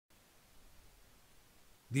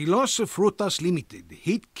The loss of Frutas Limited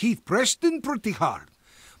hit Keith Preston pretty hard,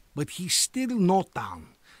 but he's still not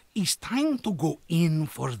down. It's time to go in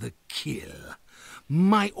for the kill.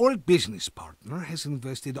 My old business partner has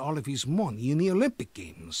invested all of his money in the Olympic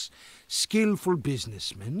Games. Skillful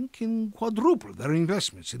businessmen can quadruple their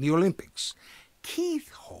investments in the Olympics.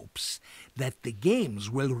 Keith hopes that the Games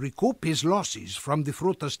will recoup his losses from the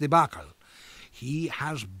Frutas debacle. He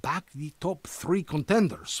has backed the top 3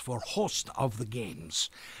 contenders for host of the Games.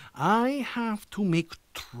 I have to make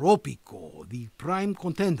Tropico the prime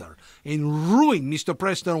contender and ruin Mr.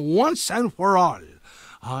 Preston once and for all.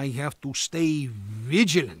 I have to stay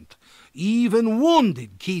vigilant. Even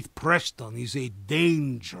wounded Keith Preston is a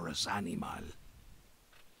dangerous animal.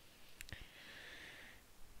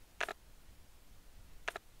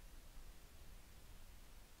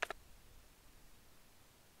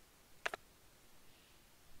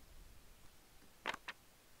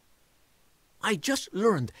 I just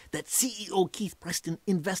learned that CEO Keith Preston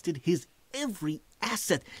invested his every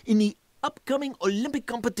asset in the upcoming Olympic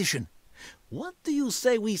competition. What do you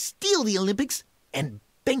say we steal the Olympics and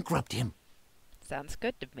bankrupt him? Sounds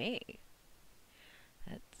good to me.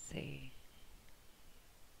 Let's see.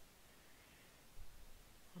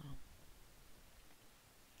 I'm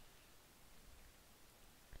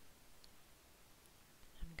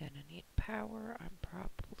gonna need power. I'm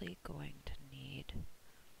probably going to need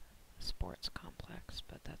a sports complex,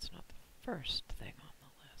 but that's not the first thing on the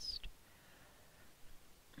list.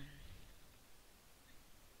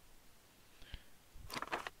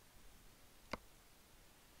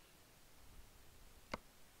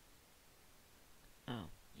 Oh,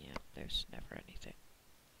 yeah, there's never anything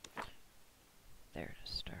there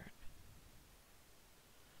to start.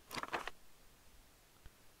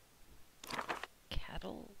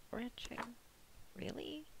 Cattle ranching?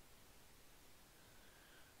 Really?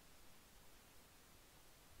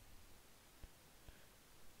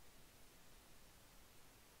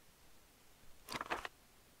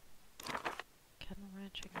 Cattle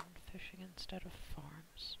ranching and fishing instead of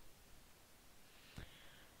farms.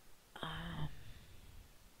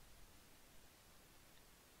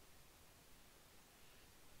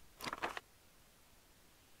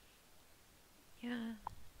 Yeah.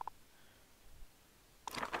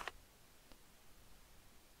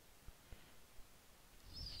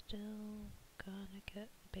 Still gonna get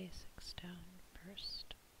basics down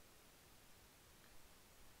first.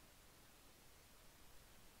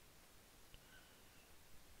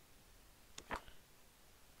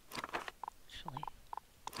 Actually,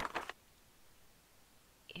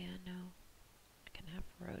 yeah, no, I can have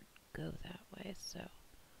road go that way, so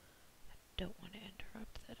I don't want to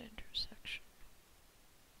interrupt that intersection.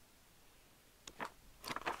 If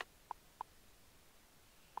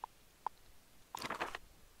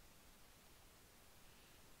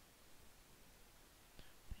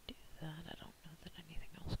I do that, I don't know that anything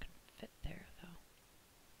else can fit there, though.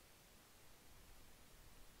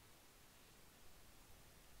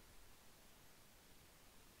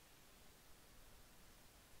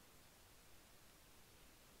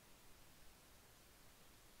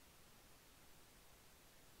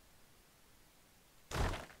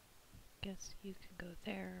 Guess you can go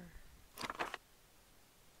there.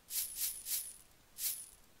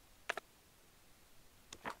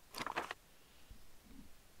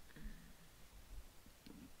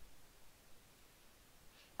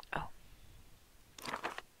 Oh.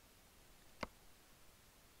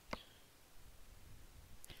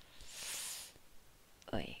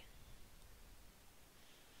 Oy.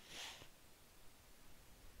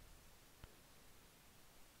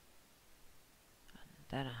 And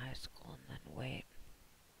then a high school and then wait.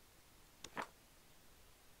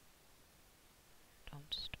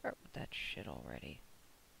 Don't start with that shit already.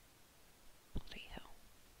 Bloody hell.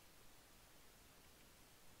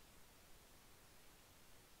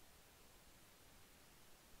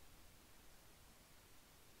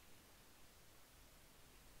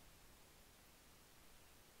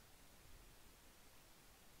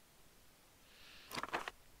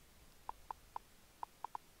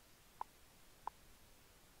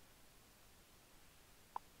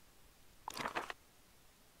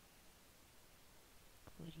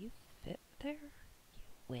 Would you fit there? You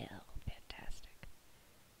will. Fantastic.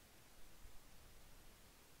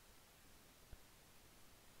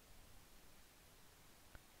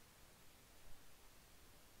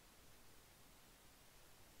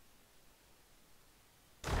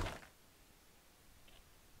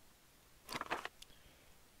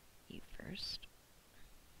 You first.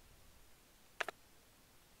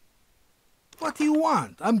 What do you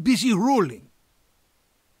want? I'm busy ruling.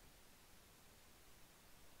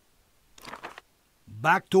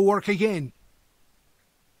 Back to work again.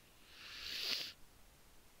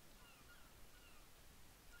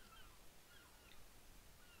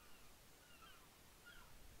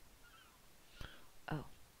 Oh.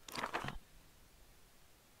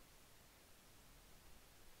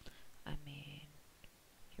 I mean,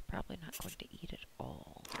 you're probably not going to eat it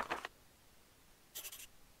all.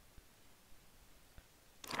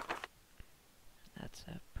 That's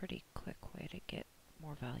a pretty quick way to get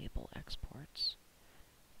more valuable exports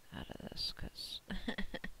out of this, because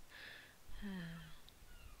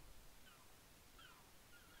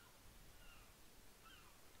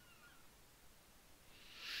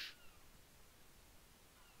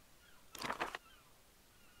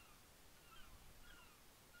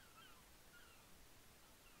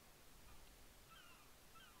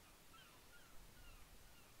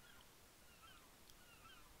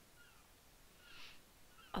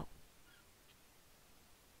oh.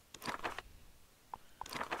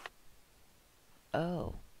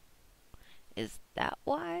 Oh. Is that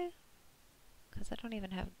why? Because I don't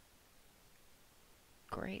even have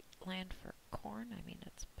great land for corn. I mean,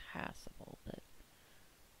 it's passable, but...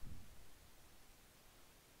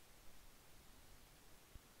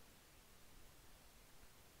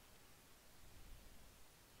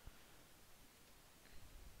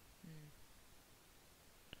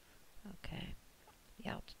 Okay. The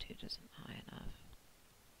altitude isn't high enough.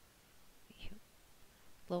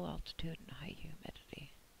 Low altitude and high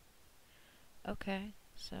humidity. Okay,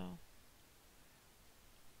 so...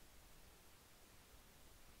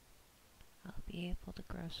 I'll be able to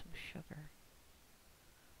grow some sugar.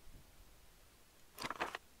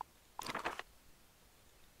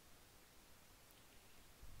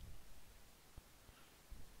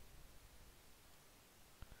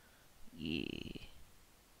 Yeah.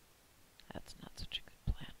 That's not such a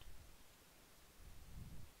good plan.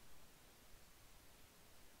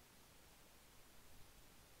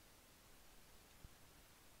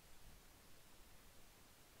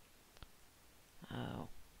 Oh.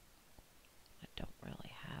 I don't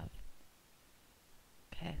really have...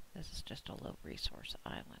 Okay, this is just a low resource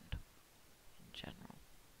island in general.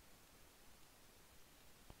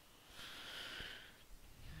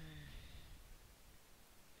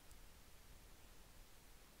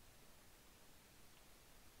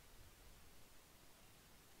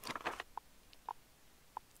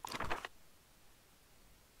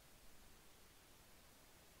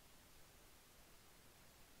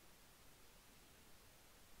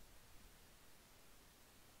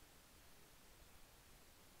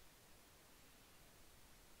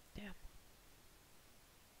 Damn.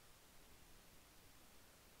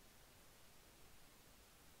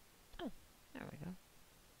 Oh, there we go.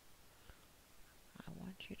 I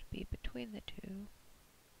want you to be between the two.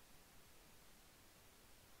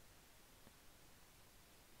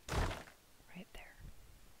 Right there.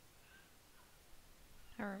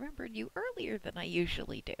 I remembered you earlier than I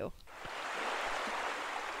usually do.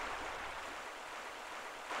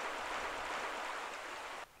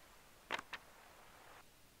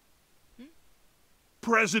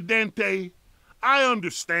 Presidente, I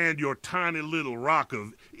understand your tiny little rock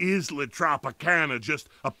of Isla Tropicana just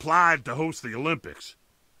applied to host the Olympics.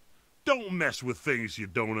 Don't mess with things you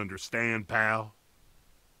don't understand, pal.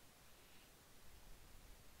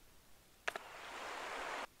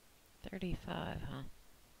 35, huh?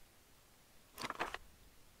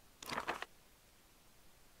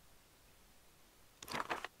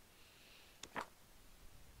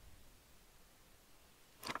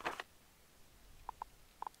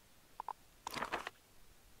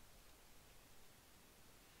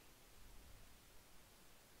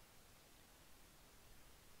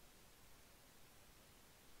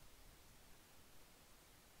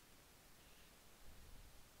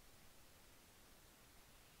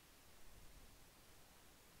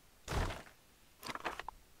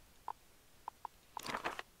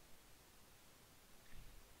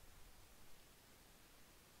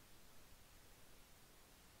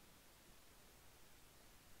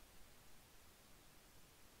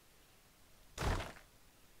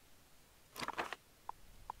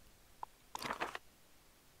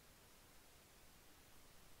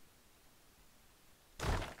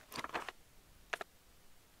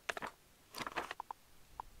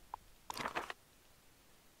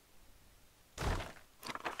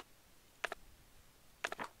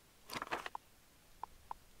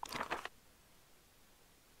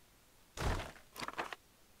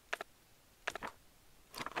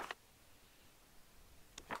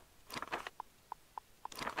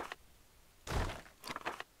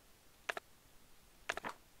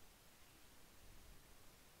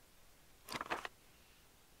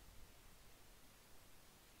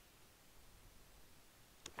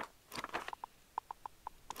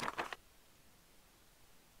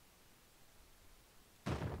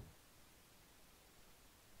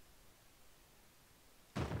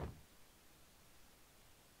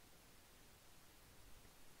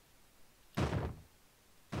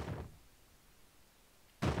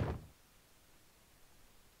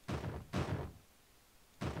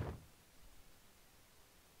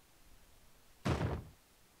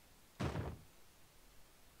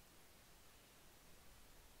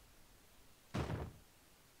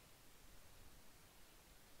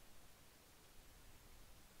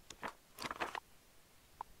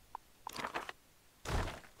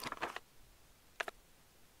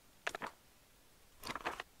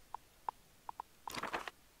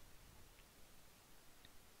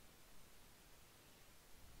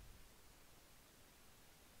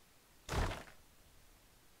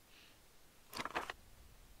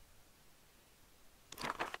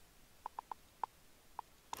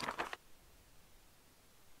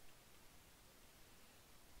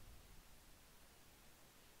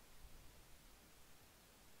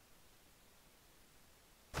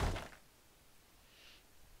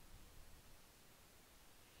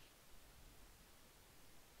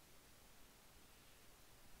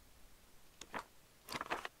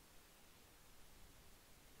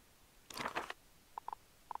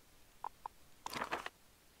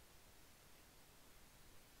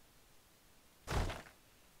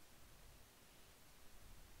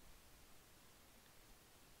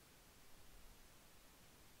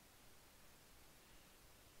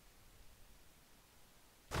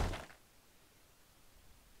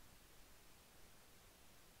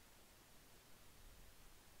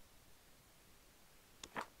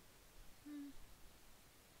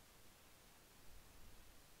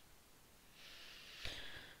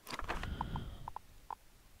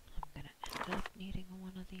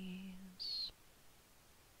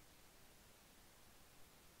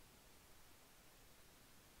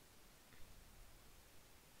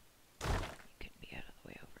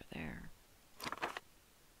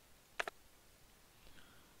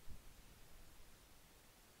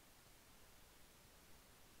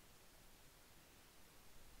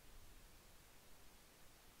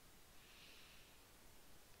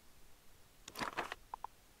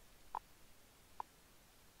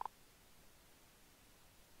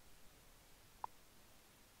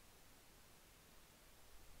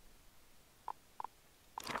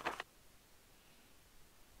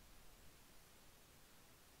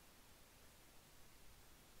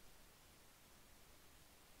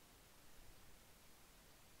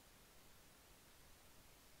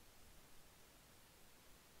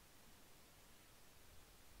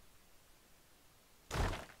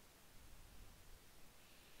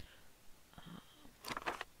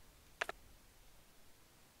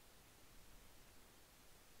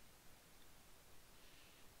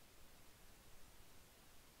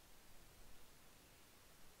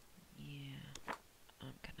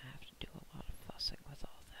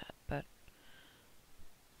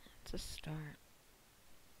 That's a start.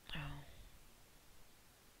 Oh.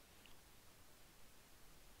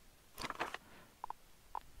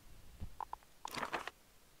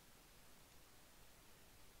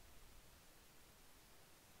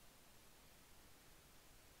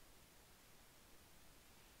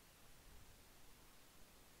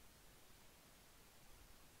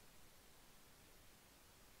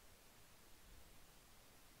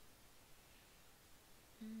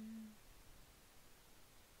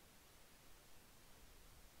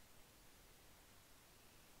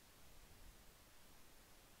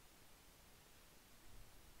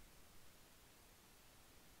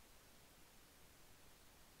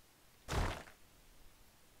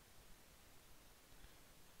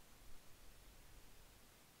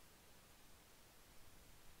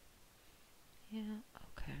 Yeah,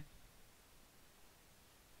 okay.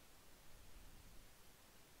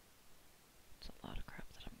 It's a lot of crap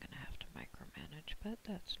that I'm gonna have to micromanage, but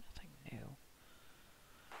that's nothing new.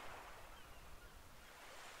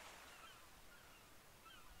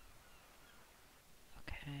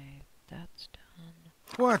 Okay, that's done.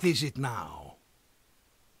 What is it now?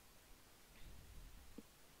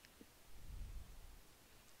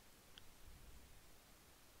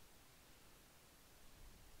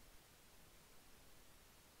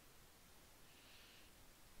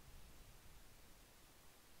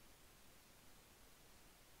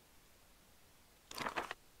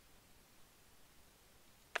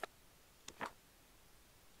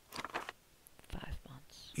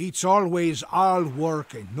 It's always all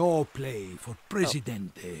work and no play for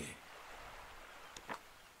Presidente.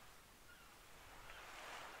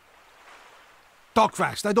 Talk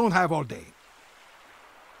fast, I don't have all day.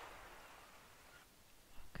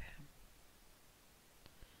 Okay.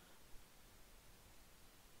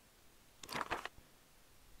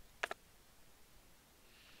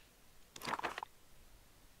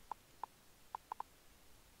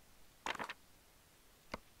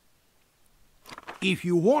 If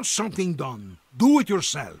you want something done, do it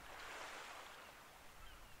yourself.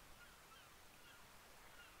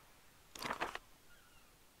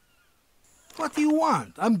 What do you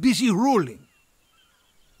want? I'm busy ruling.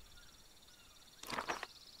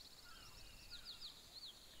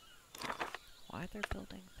 Why they're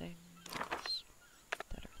building things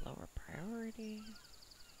that are lower priority?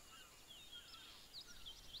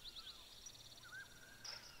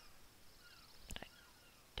 That I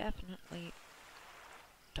definitely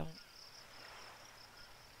don't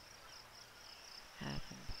have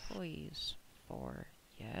employees for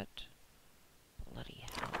yet. Bloody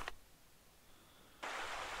hell.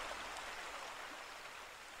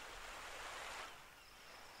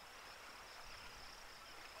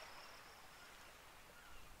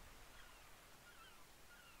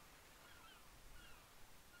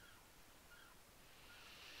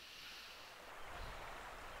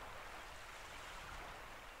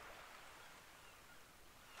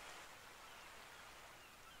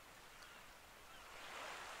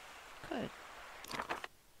 Good.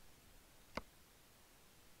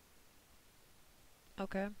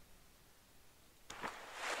 Okay.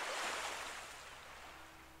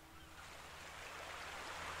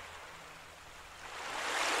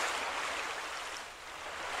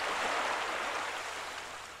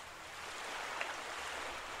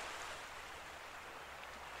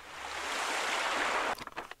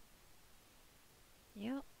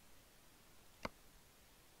 Yep.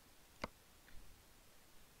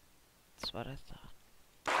 That's what I thought.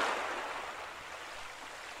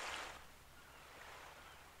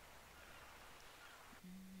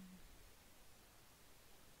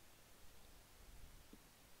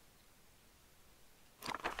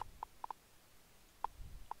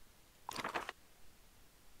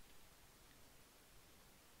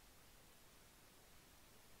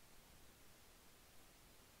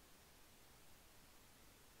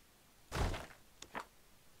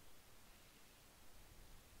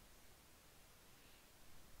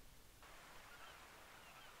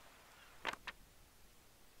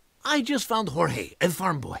 I just found Jorge, a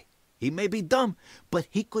farm boy. He may be dumb, but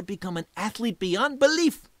he could become an athlete beyond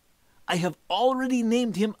belief. I have already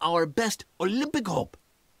named him our best Olympic hope.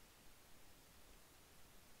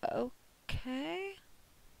 Okay.